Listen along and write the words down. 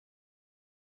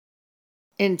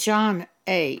In John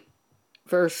 8,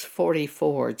 verse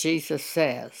 44, Jesus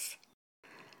says,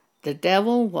 "The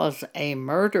devil was a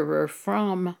murderer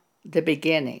from the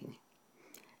beginning,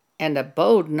 and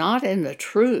abode not in the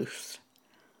truth,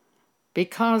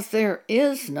 because there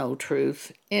is no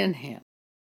truth in him.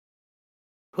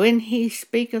 When he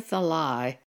speaketh a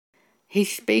lie, he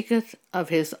speaketh of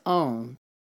his own,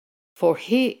 for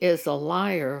he is a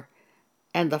liar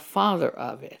and the father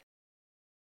of it."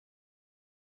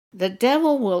 The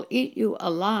devil will eat you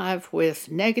alive with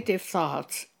negative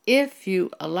thoughts if you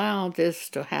allow this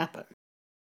to happen.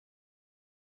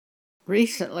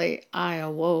 Recently, I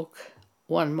awoke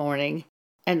one morning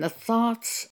and the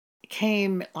thoughts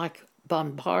came like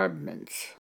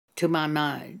bombardments to my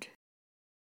mind.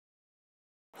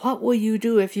 What will you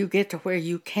do if you get to where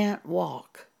you can't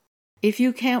walk? If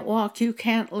you can't walk, you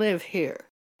can't live here.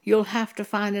 You'll have to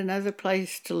find another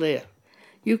place to live.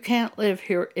 You can't live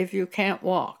here if you can't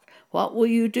walk. What will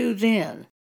you do then?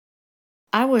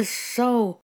 I was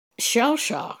so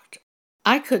shell-shocked.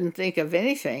 I couldn't think of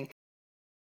anything.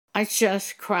 I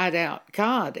just cried out,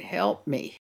 "God, help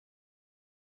me."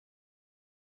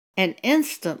 And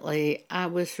instantly I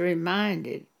was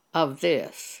reminded of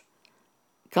this: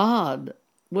 God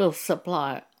will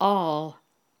supply all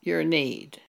your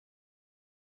need.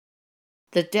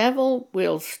 The devil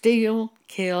will steal,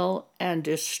 kill, and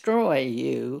destroy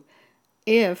you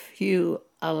if you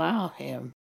allow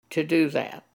him to do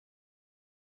that.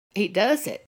 He does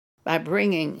it by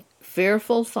bringing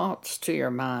fearful thoughts to your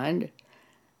mind,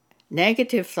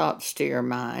 negative thoughts to your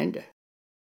mind,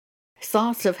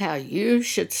 thoughts of how you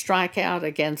should strike out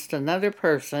against another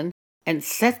person and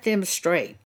set them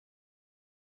straight.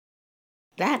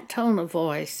 That tone of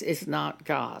voice is not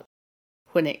God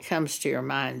when it comes to your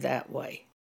mind that way.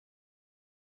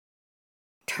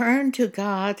 Turn to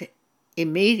God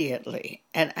immediately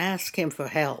and ask him for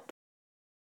help.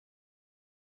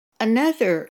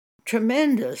 Another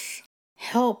tremendous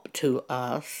help to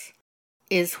us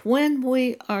is when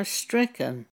we are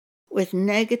stricken with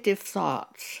negative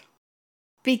thoughts.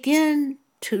 Begin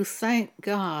to thank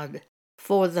God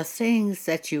for the things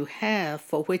that you have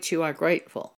for which you are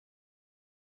grateful.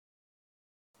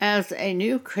 As a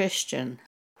new Christian,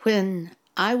 when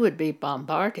I would be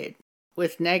bombarded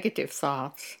with negative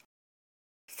thoughts,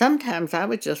 sometimes I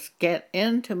would just get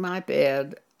into my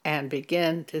bed and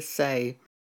begin to say,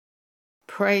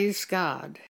 "Praise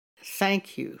God,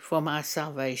 thank you for my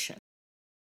salvation."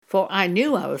 For I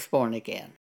knew I was born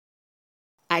again.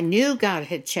 I knew God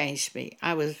had changed me.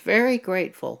 I was very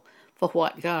grateful for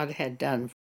what God had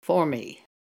done for me.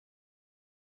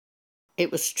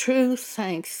 It was true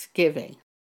thanksgiving.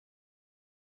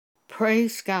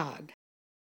 Praise God.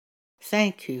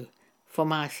 Thank you for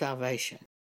my salvation.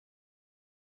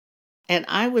 And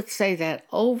I would say that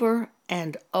over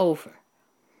and over.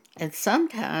 And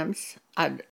sometimes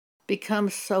I'd become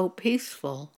so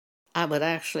peaceful, I would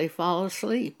actually fall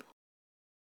asleep.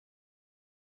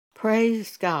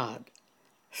 Praise God.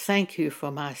 Thank you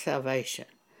for my salvation.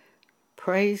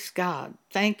 Praise God.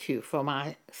 Thank you for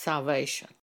my salvation.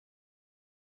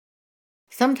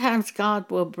 Sometimes God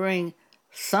will bring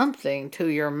something to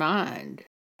your mind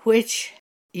which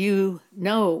you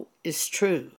know is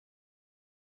true.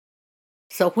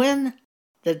 So when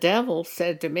the devil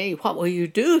said to me, "What will you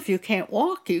do if you can't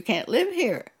walk? You can't live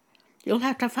here. You'll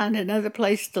have to find another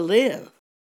place to live."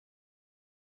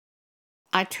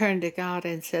 I turned to God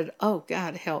and said, "Oh,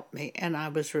 God, help me." And I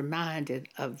was reminded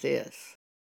of this: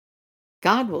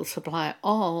 God will supply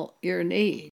all your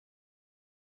need.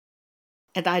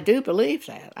 And I do believe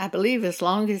that. I believe as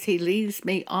long as he leaves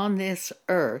me on this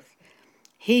earth,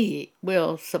 he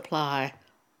will supply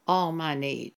all my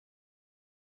need.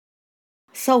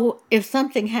 So if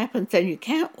something happens and you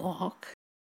can't walk,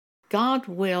 God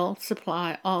will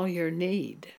supply all your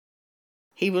need.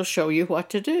 He will show you what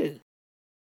to do.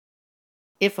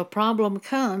 If a problem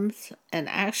comes and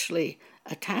actually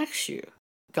attacks you,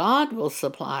 God will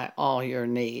supply all your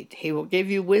need. He will give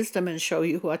you wisdom and show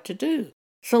you what to do.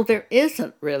 So there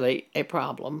isn't really a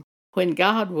problem when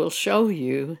God will show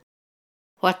you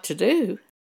what to do.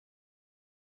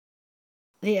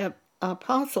 The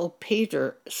Apostle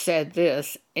Peter said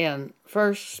this in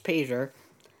 1 Peter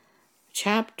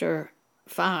chapter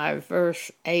 5,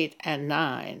 verse 8 and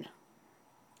 9.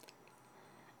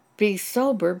 "Be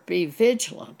sober, be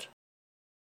vigilant,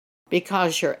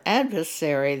 because your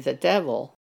adversary, the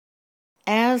devil,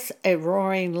 as a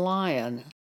roaring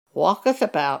lion, walketh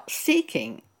about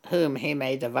seeking whom he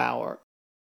may devour.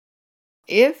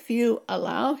 If you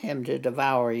allow him to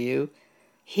devour you,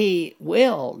 he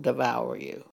will devour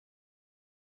you.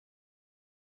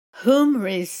 Whom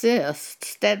resist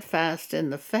steadfast in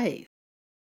the faith,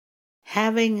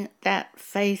 having that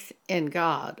faith in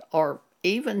God, or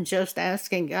even just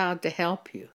asking God to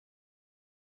help you.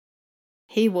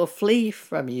 He will flee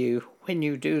from you when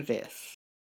you do this.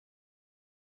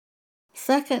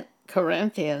 2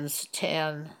 Corinthians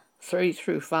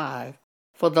 10:3-5.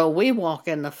 For though we walk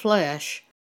in the flesh,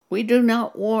 we do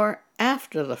not war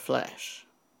after the flesh.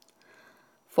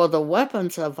 For the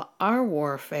weapons of our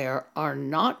warfare are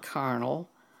not carnal,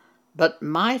 but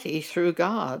mighty through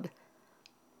God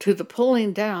to the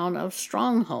pulling down of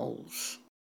strongholds.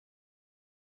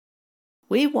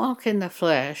 We walk in the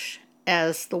flesh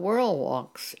as the world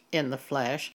walks in the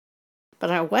flesh, but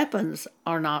our weapons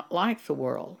are not like the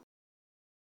world.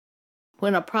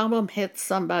 When a problem hits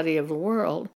somebody of the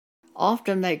world,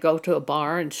 often they go to a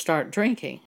bar and start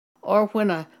drinking. Or when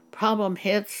a problem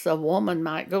hits, a woman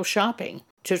might go shopping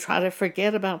to try to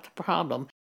forget about the problem.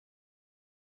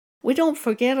 We don't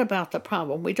forget about the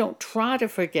problem. We don't try to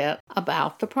forget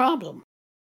about the problem.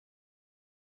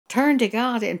 Turn to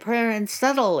God in prayer and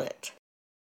settle it.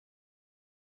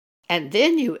 And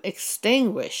then you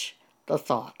extinguish the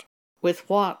thought with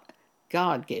what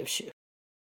God gives you.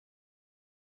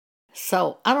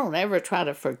 So I don't ever try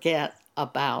to forget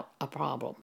about a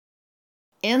problem.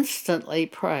 Instantly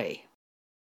pray,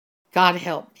 God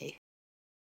help me.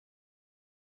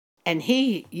 And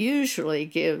He usually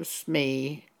gives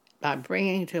me, by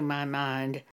bringing to my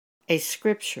mind, a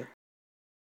scripture.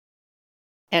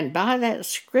 And by that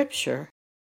scripture,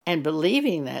 and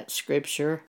believing that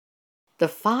scripture, the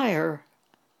fire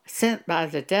sent by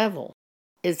the devil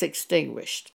is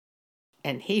extinguished,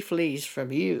 and he flees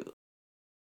from you.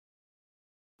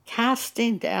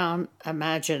 Casting down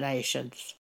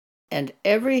imaginations, and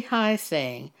every high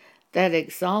thing that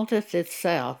exalteth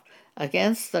itself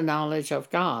against the knowledge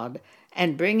of God,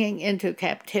 and bringing into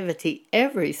captivity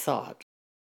every thought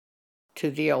to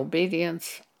the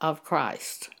obedience of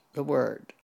Christ, the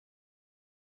Word.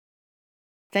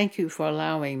 Thank you for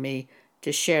allowing me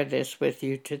to share this with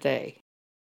you today.